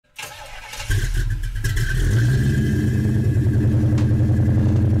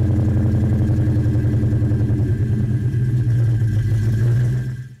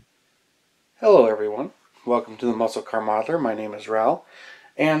welcome to the Muscle Car Modeler. My name is Ral,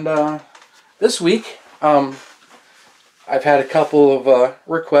 and this week I've had a couple of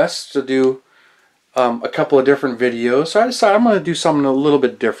requests to do a couple of different videos, so I decided I'm going to do something a little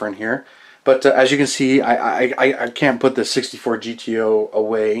bit different here. But as you can see, I can't put the 64 GTO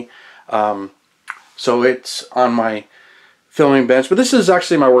away, so it's on my filming bench. But this is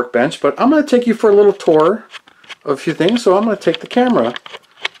actually my workbench. But I'm going to take you for a little tour of a few things. So I'm going to take the camera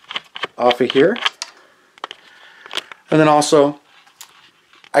off of here. And then also,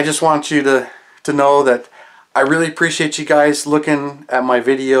 I just want you to know that I really appreciate you guys looking at my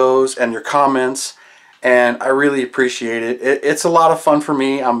videos and your comments, and I really appreciate it. It's a lot of fun for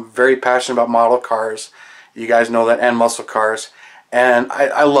me. I'm very passionate about model cars. You guys know that, and muscle cars. And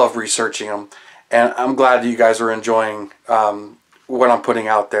I love researching them. And I'm glad that you guys are enjoying what I'm putting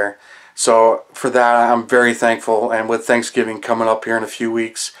out there. So for that, I'm very thankful. And with Thanksgiving coming up here in a few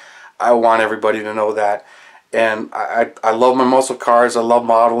weeks, I want everybody to know that. And I love my muscle cars. I love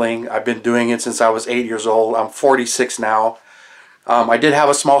modeling. I've been doing it since I was 8 years old. I'm 46 now. I did have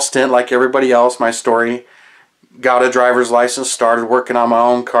a small stint like everybody else. My story: got a driver's license, started working on my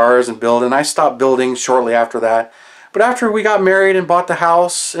own cars and building. I stopped building shortly after that. But after we got married and bought the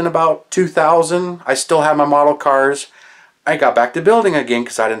house in about 2000, I still had my model cars. I got back to building again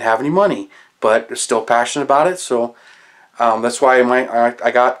because I didn't have any money, but still passionate about it. So that's why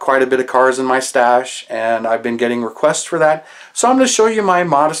I got quite a bit of cars in my stash, and I've been getting requests for that. So I'm going to show you my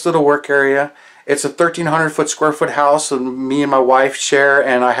modest little work area. It's a 1,300 square foot house that me and my wife share,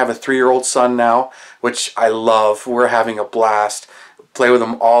 and I have a 3-year-old son now, which I love. We're having a blast. Play with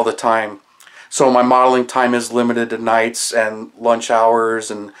him all the time. So my modeling time is limited to nights and lunch hours,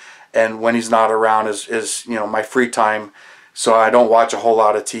 and when he's not around is you know, my free time. So I don't watch a whole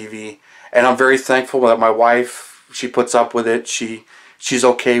lot of TV, and I'm very thankful that my wife, she puts up with it. She's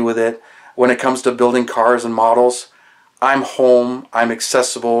okay with it. When it comes to building cars and models, I'm home, I'm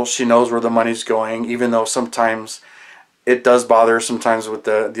accessible. She knows where the money's going, even though sometimes it does bother her sometimes with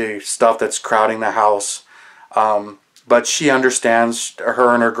the stuff that's crowding the house. But she understands.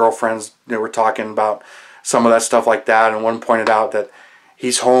 Her and her girlfriends, they were talking about some of that stuff like that, and one pointed out that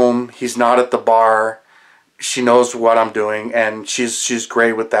he's home, he's not at the bar. She knows what I'm doing, and she's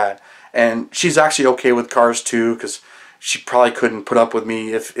great with that. And she's actually okay with cars too, because she probably couldn't put up with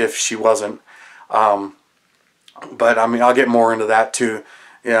me if she wasn't. But I mean, I'll get more into that too.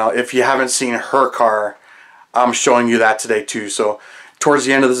 You know, if you haven't seen her car, I'm showing you that today too. So towards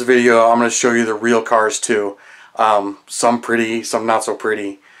the end of this video, I'm going to show you the real cars too. Some pretty, some not so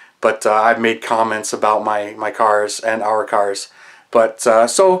pretty. But I've made comments about my cars and our cars. But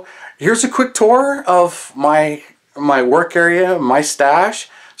so here's a quick tour of my work area, my stash.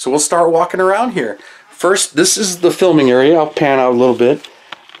 So we'll start walking around here. First, this is the filming area. I'll pan out a little bit.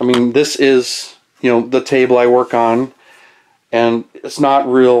 I mean, this is, you know, the table I work on, and it's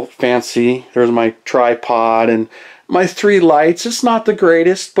not real fancy. There's my tripod and my 3 lights. It's not the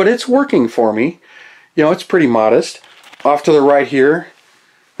greatest, but it's working for me. You know, it's pretty modest. Off to the right here,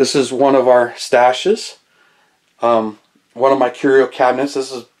 this is one of our stashes. One of my curio cabinets.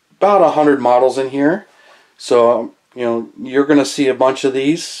 This is about 100 models in here. So you know, you're going to see a bunch of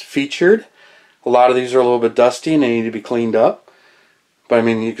these featured. A lot of these are a little bit dusty and they need to be cleaned up. But I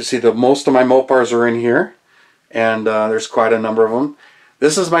mean, you can see that most of my Mopars are in here, and there's quite a number of them.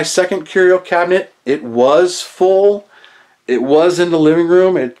 This is my second curio cabinet. It was full. It was in the living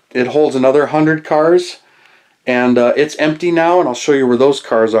room. It holds another 100 cars, and it's empty now, and I'll show you where those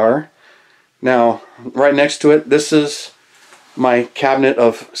cars are. Now, right next to it, this is my cabinet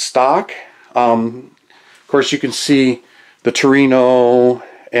of stock. Of course, you can see the Torino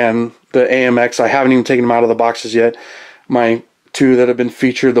and the AMX. I haven't even taken them out of the boxes yet. My 2 that have been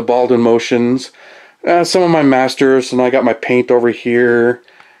featured, the Baldwin Motions, some of my Masters, and I got my paint over here,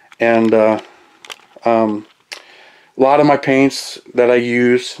 and a lot of my paints that I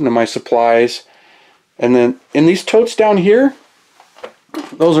use, and my supplies. And then in these totes down here,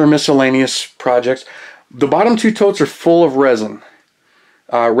 those are miscellaneous projects. The bottom 2 totes are full of resin,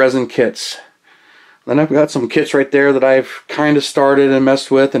 resin kits. Then I've got some kits right there that I've kind of started and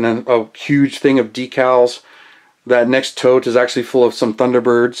messed with, and then a huge thing of decals. That next tote is actually full of some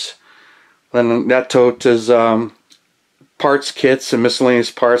Thunderbirds. Then that tote is parts kits and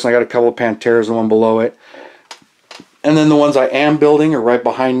miscellaneous parts. And I got a couple of Panteras and one below it. And then the ones I am building are right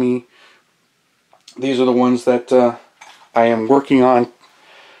behind me. These are the ones that I am working on.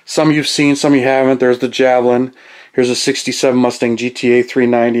 Some you've seen, some you haven't. There's the Javelin. Here's a 67 Mustang GTA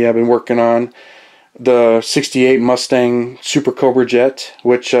 390 I've been working on. The 68 Mustang Super Cobra Jet,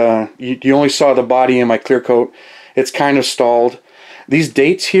 which you only saw the body in my clear coat. It's kind of stalled. These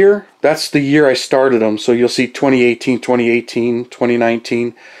dates here, that's the year I started them. So you'll see 2018, 2018,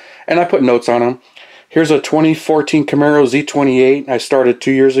 2019, and I put notes on them. Here's a 2014 Camaro Z28 I started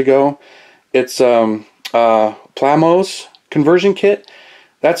 2 years ago. It's Plamo's conversion kit.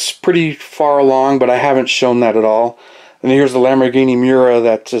 That's pretty far along, but I haven't shown that at all. And here's the Lamborghini Miura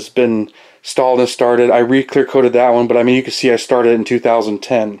that has been stalled and started. I re-clear coated that one, but I mean, you can see I started in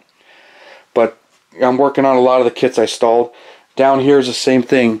 2010. But I'm working on a lot of the kits I stalled. Down here is the same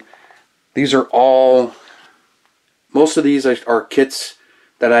thing. These are all, most of these are kits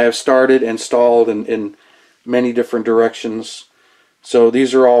that I have started and stalled in many different directions. So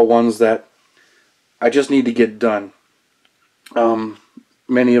these are all ones that I just need to get done.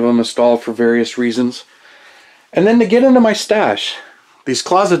 Many of them are stalled for various reasons. And then to get into my stash, these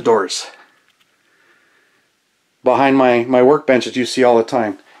closet doors behind my workbench that you see all the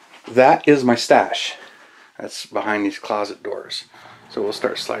time. That is my stash. That's behind these closet doors. So we'll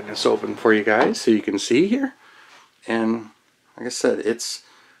start sliding this open for you guys so you can see here. And like I said, it's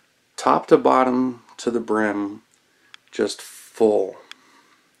top to bottom to the brim, just full.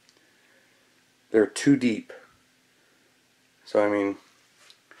 They're too deep. So I mean,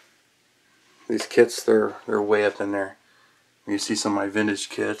 these kits, they're way up in there. You see some of my vintage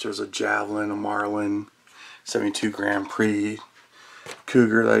kits. There's a Javelin, a Marlin, 72 Grand Prix,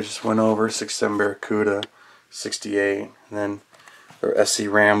 Cougar that I just went over, 67 Barracuda, 68, and then there are SC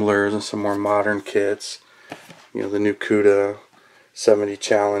Ramblers and some more modern kits. You know, the new Cuda, 70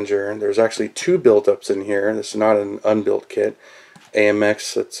 Challenger. There's actually 2 built-ups in here. This is not an unbuilt kit.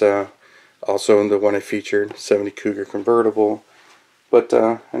 AMX, that's also the one I featured, 70 Cougar convertible. But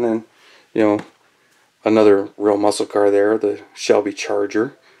and then, you know, another real muscle car there, the Shelby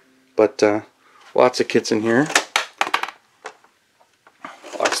Charger. But lots of kits in here.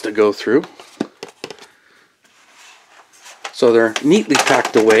 Lots to go through. So they're neatly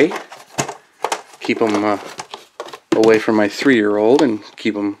packed away. Keep them away from my 3-year-old and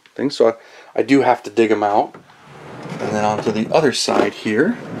keep them things. So I do have to dig them out. And then onto the other side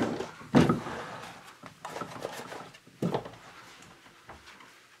here.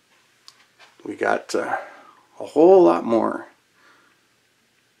 We got a whole lot more.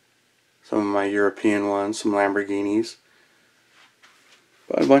 Some of my European ones, some Lamborghinis,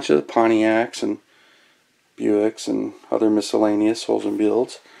 but a bunch of the Pontiacs and Buicks and other miscellaneous holes and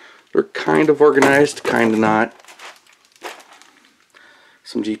builds. They're kind of organized, kind of not.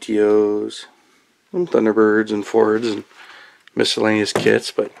 Some GTOs, some Thunderbirds and Fords and miscellaneous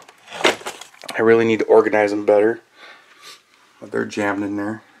kits, but I really need to organize them better. But they're jammed in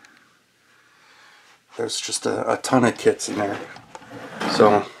there. There's just a ton of kits in there,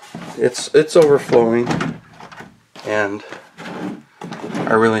 so it's overflowing, and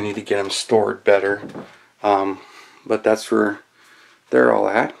I really need to get them stored better. But that's where they're all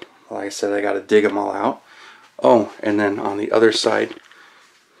at. Like I said, I got to dig them all out. Oh, and then on the other side,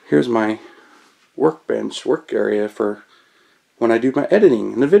 here's my workbench, work area for when I do my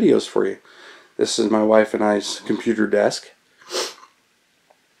editing and the videos for you. This is my wife and I's computer desk.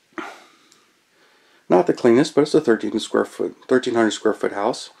 Not the cleanest, but it's a 1,300 square foot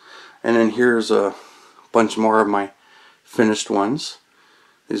house. And then here's a bunch more of my finished ones.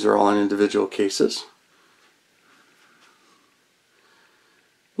 These are all in individual cases.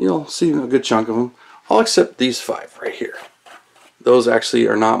 You'll see a good chunk of them, all except these 5 right here. Those actually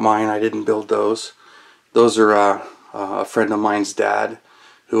are not mine. I didn't build those. Those are a friend of mine's dad,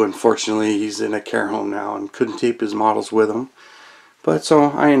 who unfortunately he's in a care home now and couldn't keep his models with him. But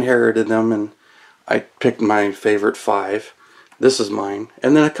so I inherited them and I picked my favorite 5. This is mine.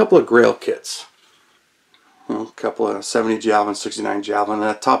 And then a couple of Grail kits. You know, a couple of 70 Javelin, 69 Javelin. And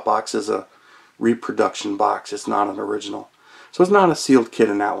that top box is a reproduction box. It's not an original. So it's not a sealed kit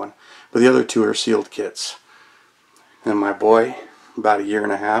in that one. But the other 2 are sealed kits. And my boy, about 1.5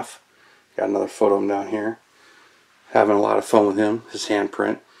 years. Got another photo of him down here. Having a lot of fun with him. His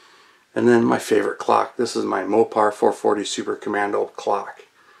handprint. And then my favorite clock. This is my Mopar 440 Super Commando clock.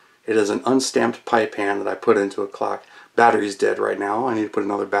 It is an unstamped pipe hand that I put into a clock. Battery's dead right now. I need to put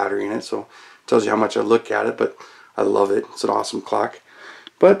another battery in it, so it tells you how much I look at it, but I love it. It's an awesome clock.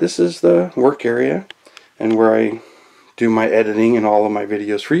 But this is the work area and where I do my editing and all of my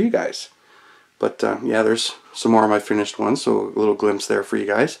videos for you guys. But yeah, there's some more of my finished ones, so a little glimpse there for you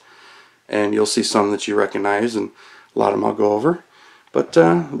guys. And you'll see some that you recognize, and a lot of them I'll go over. But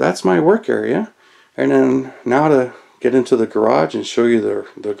that's my work area. And then now to get into the garage and show you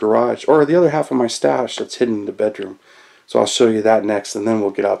the garage, or the other half of my stash that's hidden in the bedroom. So I'll show you that next, and then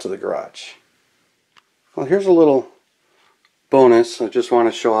we'll get out to the garage. Well, here's a little bonus. I just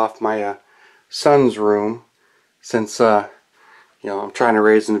want to show off my son's room, since I'm trying to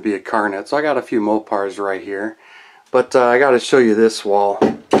raise him to be a car nut. So I got a few Mopars right here. But I got to show you this wall.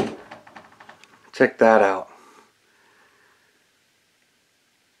 Check that out.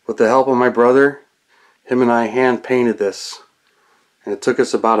 With the help of my brother, him and I hand painted this. And it took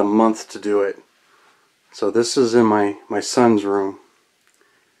us about a month to do it. So this is in my son's room.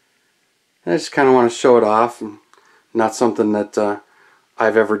 And I just kind of want to show it off. And not something that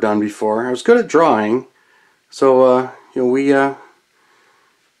I've ever done before. I was good at drawing. So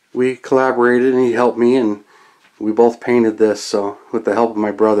we collaborated and he helped me and we both painted this. So with the help of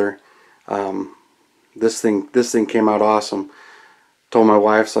my brother, this thing came out awesome. Told my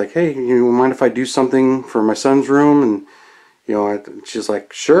wife, it's like, hey, you mind if I do something for my son's room? And she's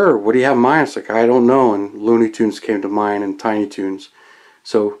like, sure. What do you have in mind? It's like, I don't know. And Looney Tunes came to mind and Tiny Toons.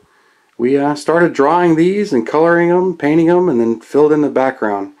 So we started drawing these and coloring them, painting them, and then filled in the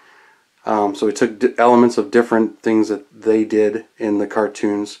background. So we took elements of different things that they did in the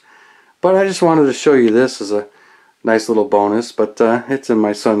cartoons. But I just wanted to show you this as a nice little bonus. But it's in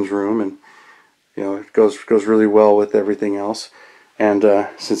my son's room, and it goes really well with everything else. And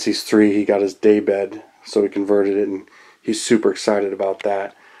since he's 3, he got his day bed, so we converted it, and he's super excited about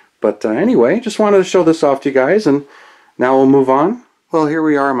that. But anyway, just wanted to show this off to you guys, and now we'll move on. Well, here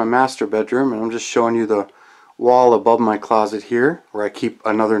we are in my master bedroom, and I'm just showing you the wall above my closet here, where I keep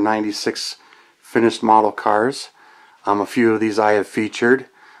another 96 finished model cars. A few of these I have featured.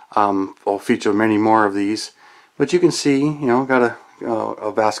 I'll feature many more of these. But you can see, got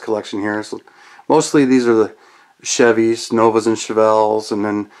a vast collection here. So mostly these are the Chevys, Novas and Chevelles, and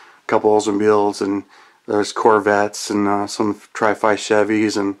then a couple Oldsmobiles, and there's Corvettes and some Tri-Fi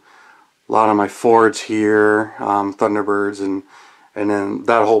Chevys, and a lot of my Fords here, Thunderbirds, and then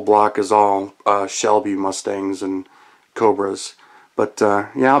that whole block is all Shelby Mustangs and Cobras. But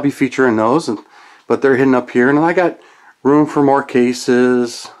yeah, I'll be featuring those, but they're hidden up here, and I got room for more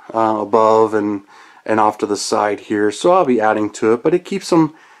cases above and off to the side here, so I'll be adding to it, but it keeps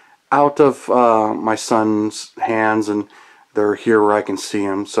them out of my son's hands, and they're here where I can see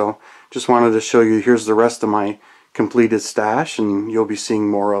them. So just wanted to show you, here's the rest of my completed stash, and you'll be seeing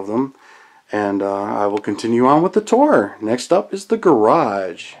more of them. And I will continue on with the tour. Next up is the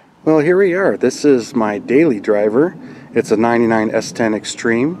garage. Well, here we are. This is my daily driver. It's a 99 S10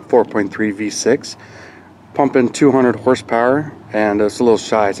 Extreme 4.3 V6, pumping 200 horsepower, and it's a little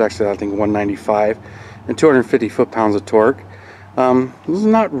shy. It's actually, I think, 195 and 250 foot-pounds of torque. This is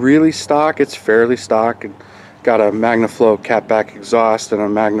not really stock. It's fairly stock. It got a MagnaFlow catback exhaust and a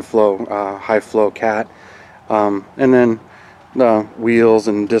MagnaFlow high-flow cat, and then the wheels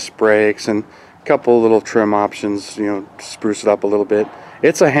and disc brakes and a couple little trim options, to spruce it up a little bit.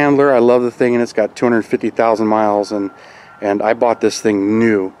 It's a handler. I love the thing, and it's got 250,000 miles, and I bought this thing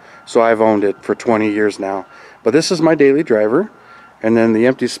new, so I've owned it for 20 years now. But this is my daily driver, and then the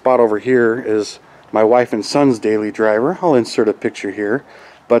empty spot over here is my wife and son's daily driver. I'll insert a picture here,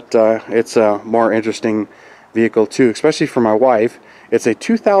 but it's a more interesting vehicle too, especially for my wife. It's a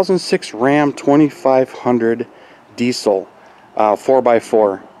 2006 Ram 2500 diesel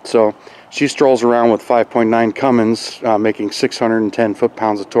 4x4. So she strolls around with 5.9 Cummins, making 610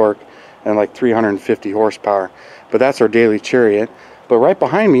 foot-pounds of torque and like 350 horsepower. But that's our daily chariot. But right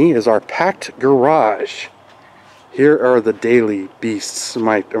behind me is our packed garage. Here are the daily beasts,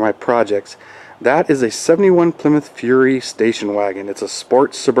 my projects. That is a 71 Plymouth Fury station wagon. It's a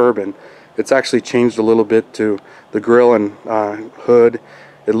sport suburban. It's actually changed a little bit to the grille and hood.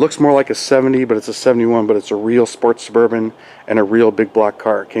 It looks more like a 70, but it's a 71, but it's a real sport suburban and a real big block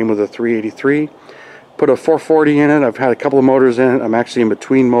car. It came with a 383. Put a 440 in it. I've had a couple of motors in it. I'm actually in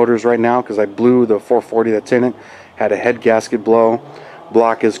between motors right now because I blew the 440 that's in it. Had a head gasket blow.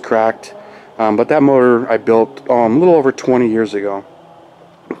 Block is cracked. But that motor I built a little over 20 years ago.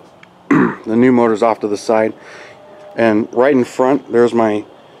 The new motor's off to the side, and right in front there's my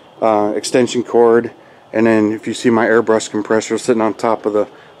extension cord, and then if you see my airbrush compressor sitting on top of the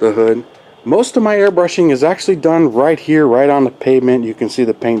hood. Most of my airbrushing is actually done right here, right on the pavement. You can see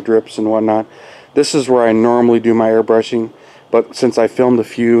the paint drips and whatnot. This is where I normally do my airbrushing, but since I filmed a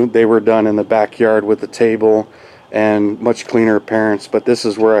few, they were done in the backyard with the table and much cleaner appearance. But this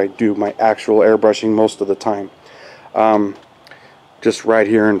is where I do my actual airbrushing most of the time. Just right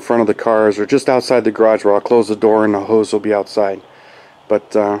here in front of the cars, or just outside the garage where I'll close the door and the hose will be outside.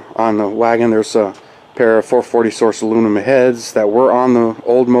 But on the wagon there's a pair of 440 source aluminum heads that were on the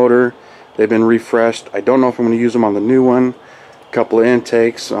old motor. They've been refreshed. I don't know if I'm going to use them on the new one. A couple of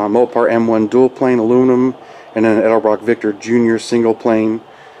intakes, Mopar M1 dual plane aluminum, and then an Edelbrock Victor Jr. single plane,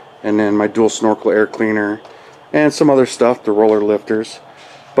 and then my dual snorkel air cleaner, and some other stuff, the roller lifters.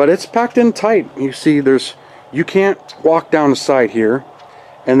 But it's packed in tight. You see there's you can't walk down the side here,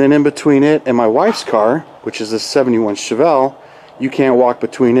 and then in between it and my wife's car, which is a 71 Chevelle, you can't walk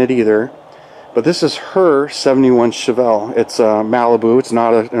between it either. But this is her 71 Chevelle. It's a Malibu. It's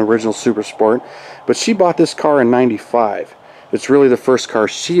not an original Super Sport, but she bought this car in '95. It's really the first car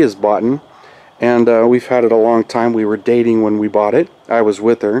she has bought, and we've had it a long time. We were dating when we bought it. I was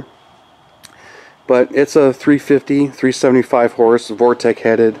with her. But it's a 350, 375 horse, Vortec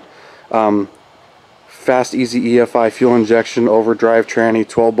headed, fast, easy EFI fuel injection, overdrive tranny,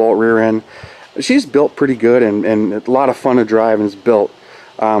 12 bolt rear end. She's built pretty good and a lot of fun to drive, and it's built.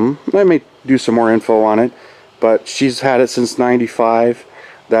 I may do some more info on it, but she's had it since '95.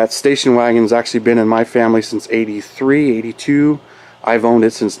 That station wagon's actually been in my family since '83, '82. I've owned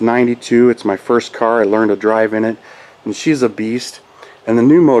it since '92. It's my first car. I learned to drive in it, and she's a beast. And the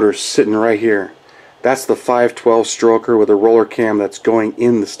new motor's sitting right here. That's the 512 stroker with a roller cam that's going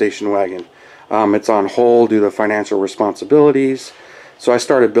in the station wagon. It's on hold due to financial responsibilities. So I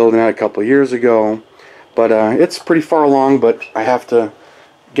started building that a couple years ago. But it's pretty far along, but I have to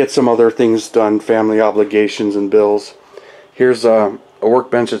get some other things done, family obligations and bills. Here's a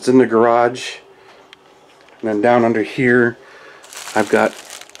workbench that's in the garage. And then down under here, I've got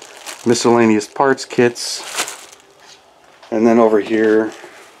miscellaneous parts kits. And then over here,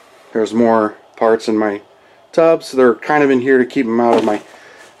 there's more parts in my tubs. They're kind of in here to keep them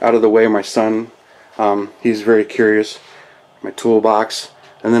out of the way of my son. He's very curious. My toolbox.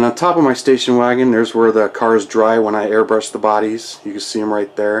 And then on top of my station wagon, there's where the cars dry when I airbrush the bodies. You can see them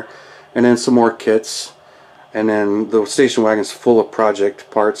right there. And then some more kits. And then the station wagon's full of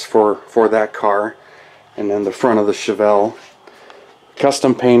project parts for that car. And then the front of the Chevelle,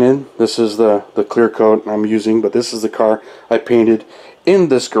 custom painted. This is the clear coat I'm using, but this is the car I painted in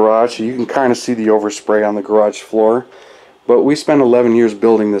this garage. So you can kind of see the overspray on the garage floor. But we spent 11 years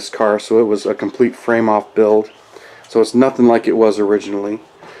building this car, so it was a complete frame-off build. So it's nothing like it was originally.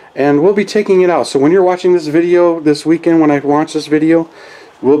 And we'll be taking it out. So when you're watching this video this weekend, when I launch this video,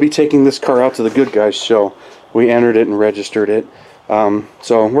 we'll be taking this car out to the Good Guys show. We entered it and registered it.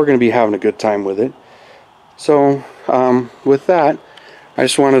 So we're going to be having a good time with it. So with that, I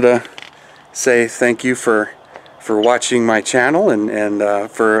just wanted to say thank you for watching my channel,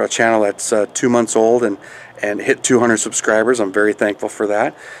 and for a channel that's 2 months old and hit 200 subscribers. I'm very thankful for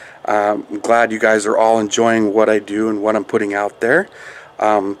that. I'm glad you guys are all enjoying what I do and what I'm putting out there.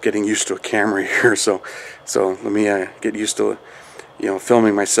 Getting used to a camera here, so let me get used to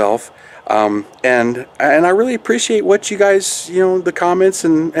filming myself. And I really appreciate what you guys, the comments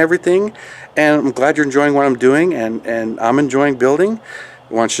and everything, and I'm glad you're enjoying what I'm doing, and I'm enjoying building.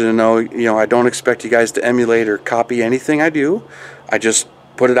 I want you to know, I don't expect you guys to emulate or copy anything I do. I just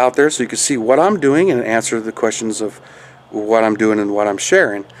put it out there so you can see what I'm doing and answer the questions of what I'm doing and what I'm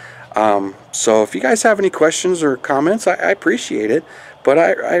sharing. So if you guys have any questions or comments, I appreciate it. But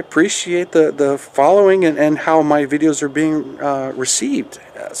I appreciate the following and how my videos are being received.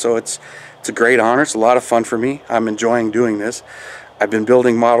 So it's a great honor. It's a lot of fun for me. I'm enjoying doing this. I've been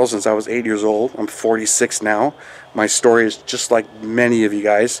building models since I was 8 years old. I'm 46 now. My story is just like many of you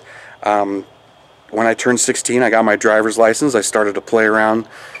guys. When I turned 16, I got my driver's license. I started to play around,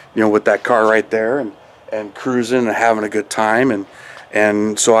 with that car right there and cruising and having a good time.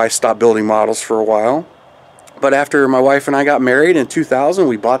 And so I stopped building models for a while. But after my wife and I got married in 2000,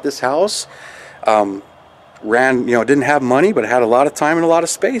 we bought this house. Didn't have money, but had a lot of time and a lot of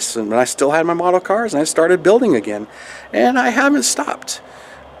space. And I still had my model cars, and I started building again. And I haven't stopped.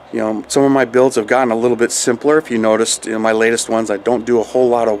 Some of my builds have gotten a little bit simpler. If you noticed, my latest ones, I don't do a whole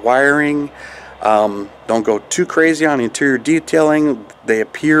lot of wiring. Don't go too crazy on interior detailing. They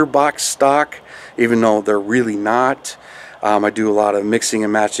appear box stock, even though they're really not. I do a lot of mixing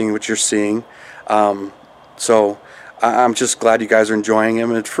and matching, which you're seeing. So I'm just glad you guys are enjoying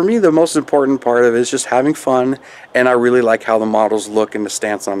them. And for me, the most important part of it is just having fun, and I really like how the models look and the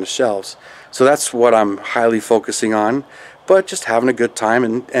stance on the shelves. So that's what I'm highly focusing on, but just having a good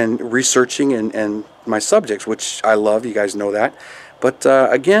time and researching and my subjects, which I love. You guys know that. But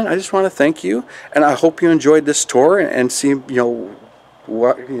again, I just want to thank you, and I hope you enjoyed this tour and see what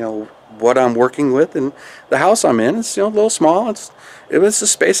I'm working with and the house I'm in. It's a little small. It's the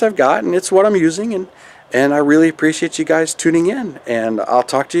space I've got, and it's what I'm using, and I really appreciate you guys tuning in, and I'll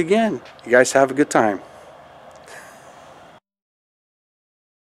talk to you again. You guys have a good time.